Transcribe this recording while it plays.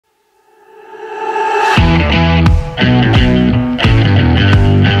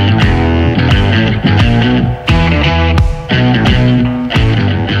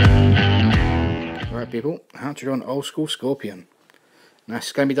to draw an old school scorpion. Now this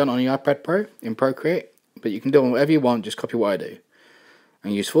is going to be done on the iPad Pro in Procreate, but you can do it whatever you want, just copy what I do.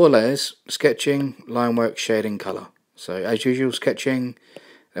 And use 4 layers: sketching, line work, shading, colour. So as usual, sketching,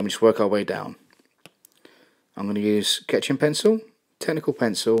 then we just work our way down. I'm going to use sketching pencil, technical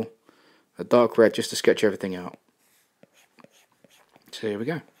pencil, a dark red just to sketch everything out. So here we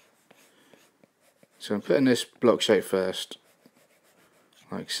go. So I'm putting this block shape first,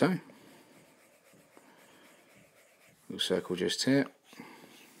 like so. Little circle just here.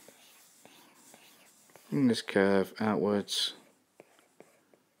 Bring this curve outwards.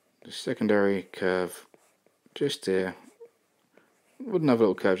 The secondary curve just here. With another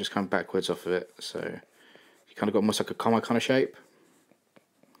little curve just come backwards off of it. So you kind of got almost like a comma kind of shape.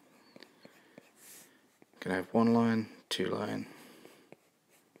 Gonna have 1 line, 2 line.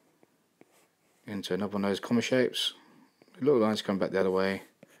 Into another one of those comma shapes. The little lines come back the other way.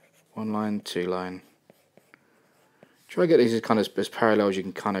 1 line, 2 line. Try to get these as parallel as you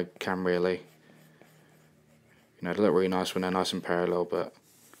can really. You know, they look really nice when they're nice and parallel, but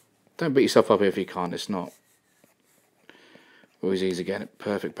don't beat yourself up if you can't. It's not always easy getting it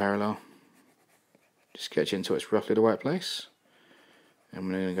perfect parallel. Just sketch until it's roughly the right place. And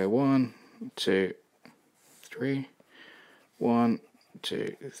we're going to go 1, 2, 3. 1,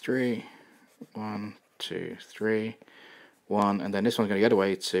 2, 3. 1, 2, 3. 1, and then this one's going to go the other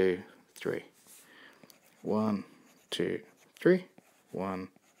way, 2, 3. 1, 2, 3. 1,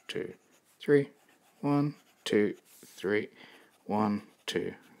 2, 3. 1, 2, 3. 1,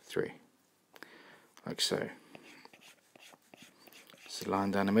 2, 3. Like so. Just a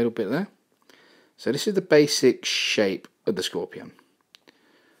line down the middle bit there. So this is the basic shape of the scorpion.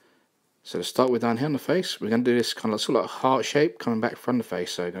 So to start with down here on the face, we're going to do this kind of sort of like heart shape coming back from the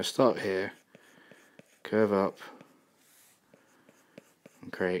face. So we're going to start here, curve up,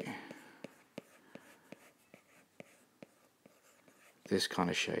 and create this kind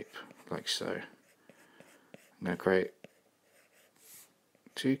of shape, like so. I'm going to create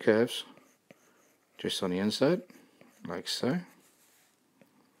 2 curves just on the inside, like so.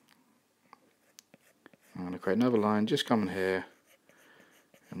 I'm going to create another line just coming here,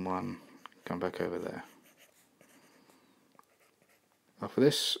 and 1 come back over there. After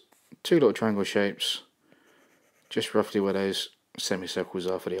this, 2 little triangle shapes, just roughly where those semicircles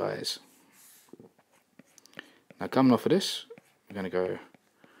are for the eyes. Now coming off of this, we're going to go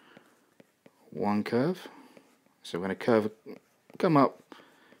 1 curve. So we're going to curve, come up,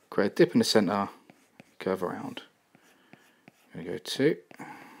 create a dip in the centre, curve around. Going to go 2.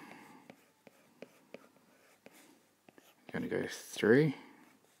 Going to go 3.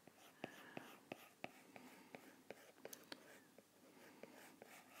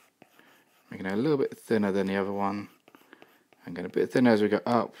 Making it a little bit thinner than the other one. And going a bit thinner as we go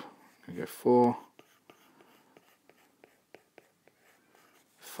up. Going to go 4,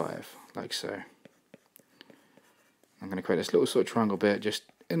 5, like so. I'm going to create this little sort of triangle bit just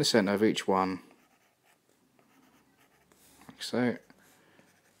in the centre of each one, like so.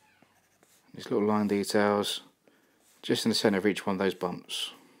 These little line details just in the centre of each one of those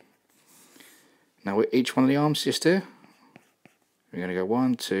bumps. Now with each one of the arms just here, we're going to go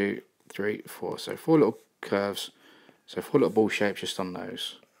 1, 2, 3, 4. So 4 little curves, so 4 little ball shapes just on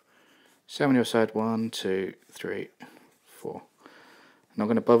those. Same on your side, 1, 2, 3, 4. Not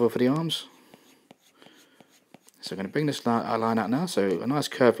going to bother for the arms. So I'm going to bring this line out now, so a nice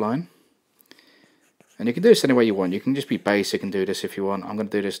curved line. And you can do this any way you want. You can just be basic and do this if you want. I'm going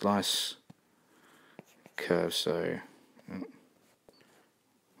to do this nice curve, so...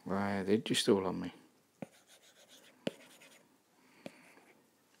 Why did you stall on me?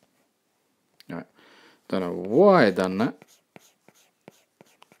 Right. Don't know why I done that.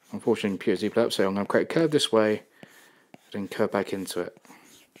 Unfortunately, computer's deep up, so I'm going to create a curve this way, then curve back into it.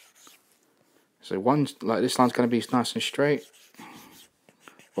 So one, like this line's going to be nice and straight.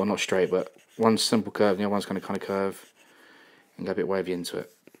 Well, not straight, but one simple curve, and the other one's going to kind of curve and go a bit wavy into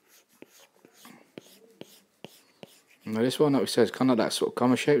it. Now this one, like we said, is kind of that sort of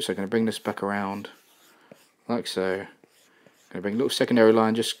comma shape, so I'm going to bring this back around, like so. I'm going to bring a little secondary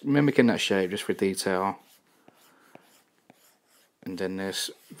line, just mimicking that shape, just for detail. And then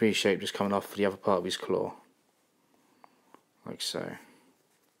this V shape just coming off the other part of his claw, like so.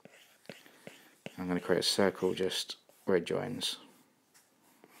 I'm going to create a circle just where it joins.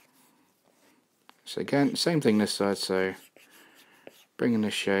 So again, same thing this side, so bringing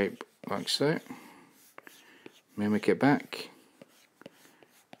this shape like so, mimic it back,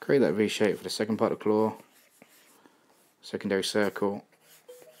 create that V shape for the second part of the claw, secondary circle,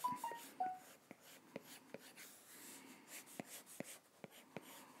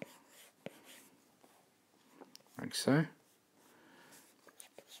 so.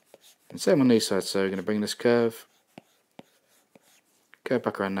 And same on these sides, so we're going to bring this curve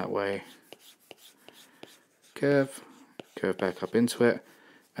back around that way, curve back up into it,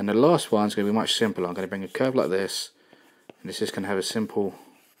 and the last one's going to be much simpler. I'm going to bring a curve like this, and it's just going to have a simple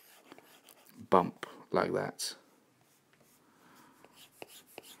bump like that.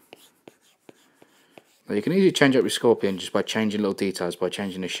 Now you can easily change up your scorpion just by changing little details, by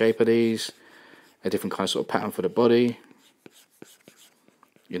changing the shape of these, a different kind of sort of pattern for the body.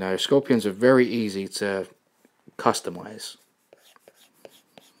 You know, scorpions are very easy to customize.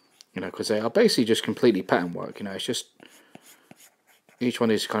 You know, because they are basically just completely pattern work. You know, it's just each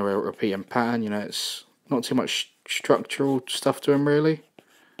one is kind of a repeating pattern. You know, it's not too much structural stuff to them really.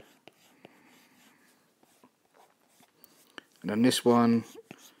 And then this one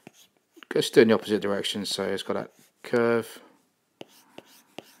goes still in the opposite direction, so it's got that curve,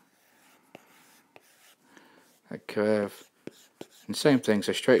 and same thing.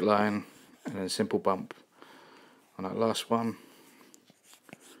 So straight line and then a simple bump on that last one.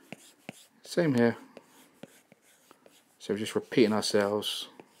 Same here. So we're just repeating ourselves.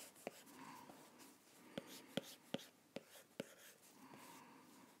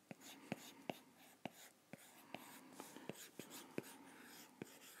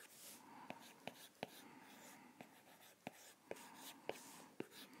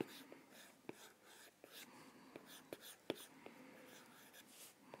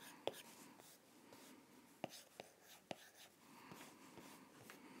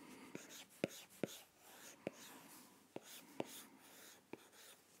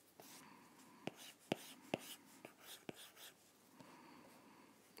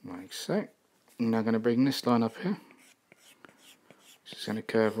 Like so. I'm now going to bring this line up here. Just going to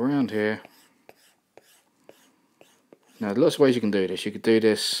curve around here. Now, lots of ways you can do this. You could do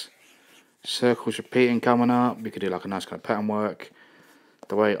this circles repeating coming up. You could do like a nice kind of pattern work.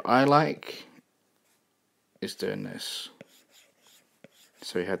 The way I like is doing this.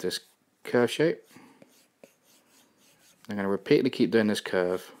 So we have this curve shape. I'm going to repeatedly keep doing this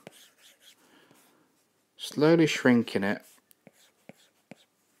curve. Slowly shrinking it.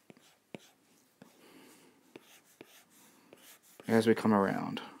 As we come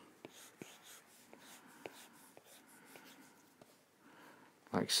around.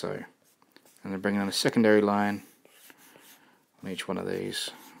 Like so. And then bringing on a secondary line on each one of these.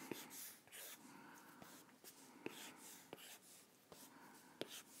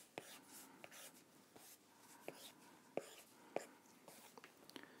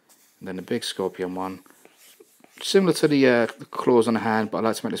 And then the big scorpion one. Similar to the claws on the hand, but I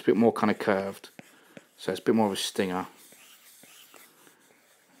like to make this a bit more kind of curved. So it's a bit more of a stinger.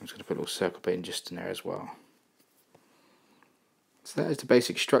 I'm just going to put a little circle bit just in there as well. So that is the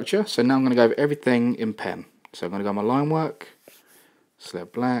basic structure. So now I'm going to go over everything in pen. So I'm going to go on my line work,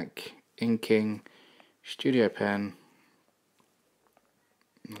 select black, inking, studio pen,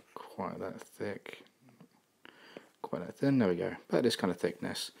 not quite that thick, quite that thin, there we go, about this kind of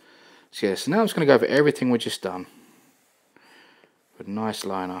thickness. So yeah, so now I'm just going to go over everything we just done with a nice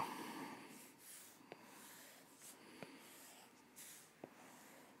liner.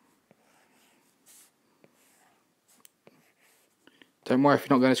 Don't worry if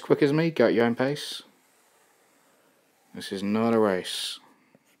you're not going as quick as me, go at your own pace. This is not a race.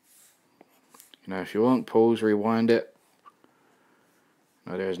 You know, if you want, pause, rewind it.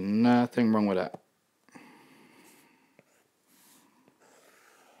 No, there's nothing wrong with that.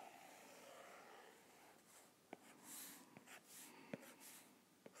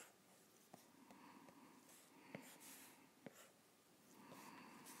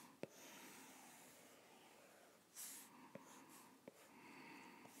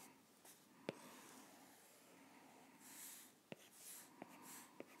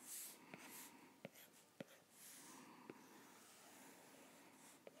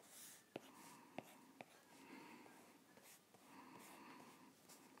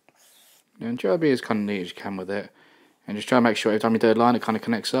 And try to be as kind of neat as you can with it, and just try to make sure every time you do a line it kind of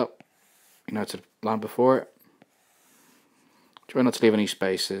connects up, you know, to the line before it. Try not to leave any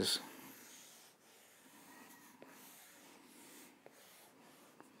spaces.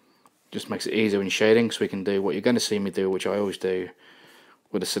 Just makes it easier in shading, so we can do what you're going to see me do, which I always do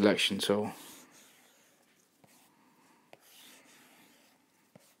with a selection tool.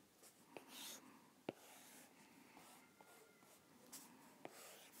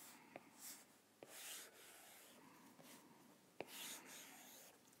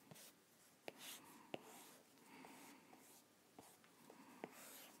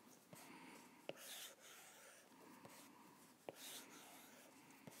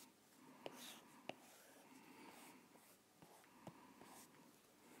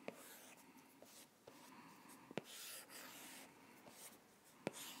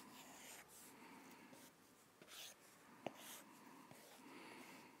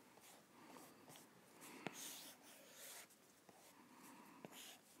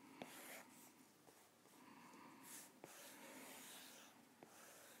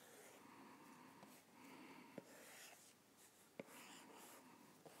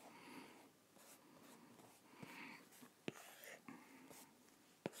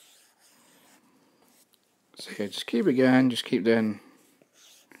 So yeah, just keep it going, just keep doing.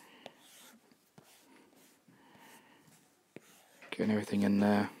 Getting everything in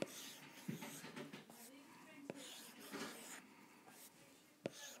there.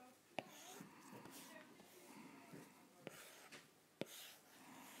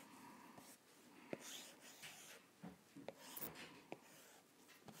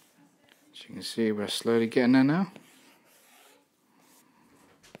 As you can see, we're slowly getting there now.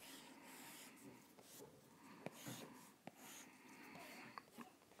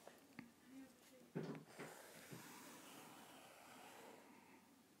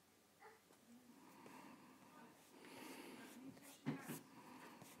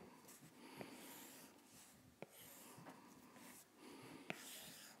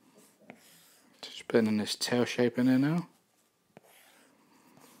 Just putting this tail shape in there now.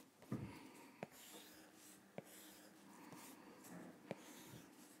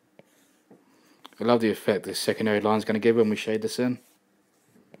 I love the effect this secondary line is going to give when we shade this in.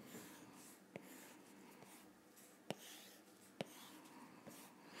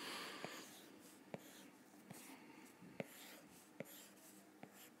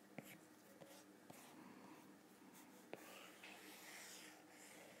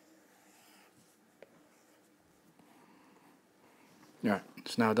 Right,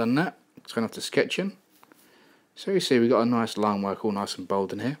 it's now done that. It's going off to sketching. So you see we've got a nice line work all nice and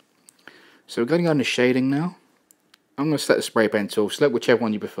bold in here. So we're going to go into shading now. I'm going to select the spray paint tool, select whichever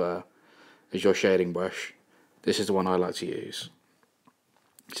one you prefer as your shading brush. This is the one I like to use.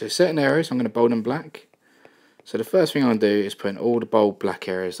 So certain areas I'm going to bold in black. So the first thing I'm going to do is put in all the bold black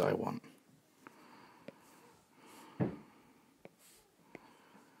areas that I want.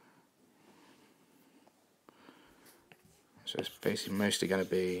 So it's basically mostly going to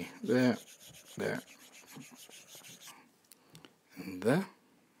be there, there, and there.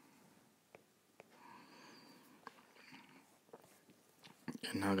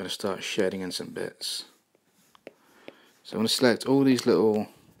 And now I'm going to start shading in some bits. So I'm going to select all these little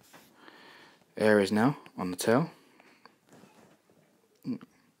areas now on the tail. And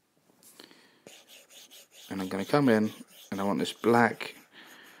I'm going to come in and I want this black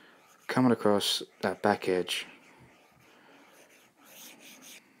coming across that back edge.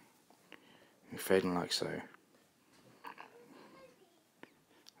 And fading like so. I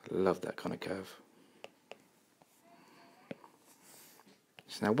love that kind of curve.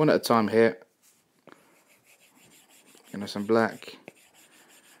 So now one at a time here. Some black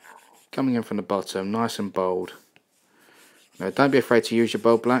coming in from the bottom, nice and bold. Now don't be afraid to use your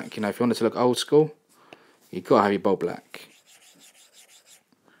bold black. If you want it to look old school, you've got to have your bold black.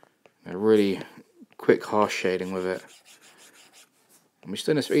 Really quick harsh shading with it. And we're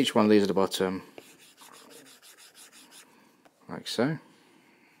doing this for each one of these at the bottom. Like so. And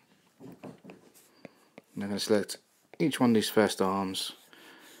I'm going to select each one of these first arms.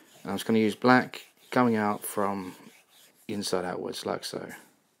 And I'm just going to use black coming out from inside outwards, like so.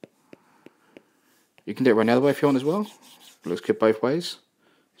 You can do it right the other way if you want as well. It looks good both ways.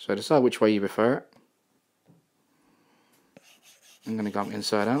 So decide which way you prefer it. I'm going to go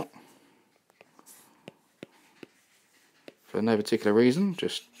inside out. For no particular reason,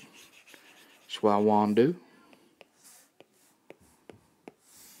 just what I want to do.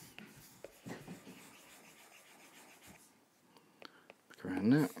 Look around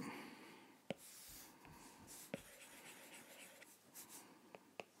that.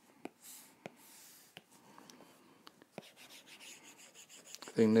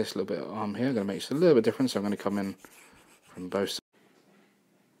 I think this little bit of arm here, I'm going to make it a little bit different, so I'm going to come in from both sides.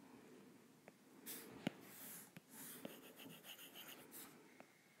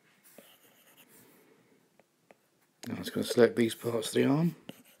 I'm just going to select these parts of the arm.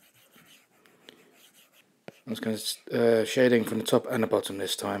 I'm just going to shading from the top and the bottom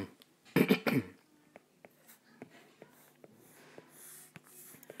this time. Do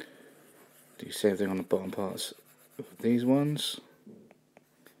the same thing on the bottom parts of these ones.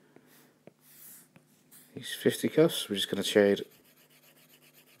 These 50 cuffs, we're just going to shade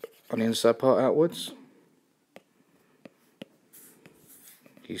on the inside part outwards.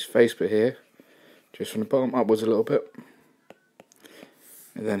 His face bit here, just from the bottom upwards a little bit.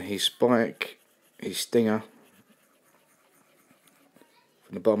 And then his spike, his stinger,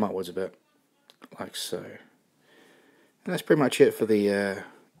 from the bottom upwards a bit, like so. And that's pretty much it for the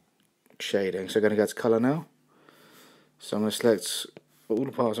shading. So I'm going to go to colour now. So I'm going to select all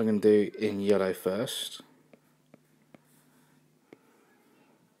the parts I'm going to do in yellow first.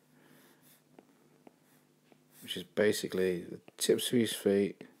 Which is basically the tips of his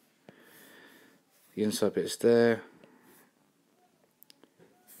feet, the inside bits there,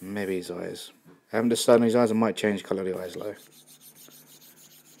 maybe his eyes, I haven't decided on his eyes. I might change the colour of the eyes though.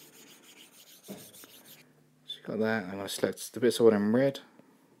 So got that. I'm going to select the bits I want in red.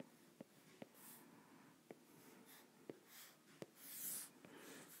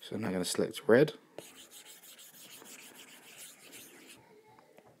 So now I'm going to select red.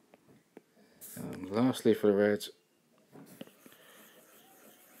 And lastly for the reds,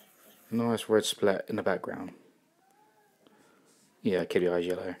 nice red splat in the background. Yeah, keep your eyes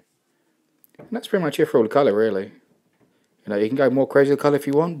yellow. And that's pretty much it for all the colour really. You know, you can go more crazy with colour if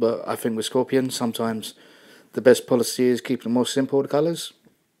you want, but I think with Scorpion sometimes the best policy is keeping them more simple, the colours.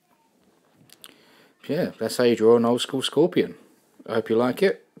 Yeah, that's how you draw an old school Scorpion. I hope you like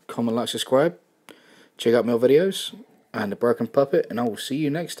it. Comment, like, subscribe. Check out my videos and the Broken Puppet, and I will see you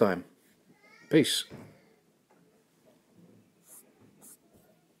next time. Peace.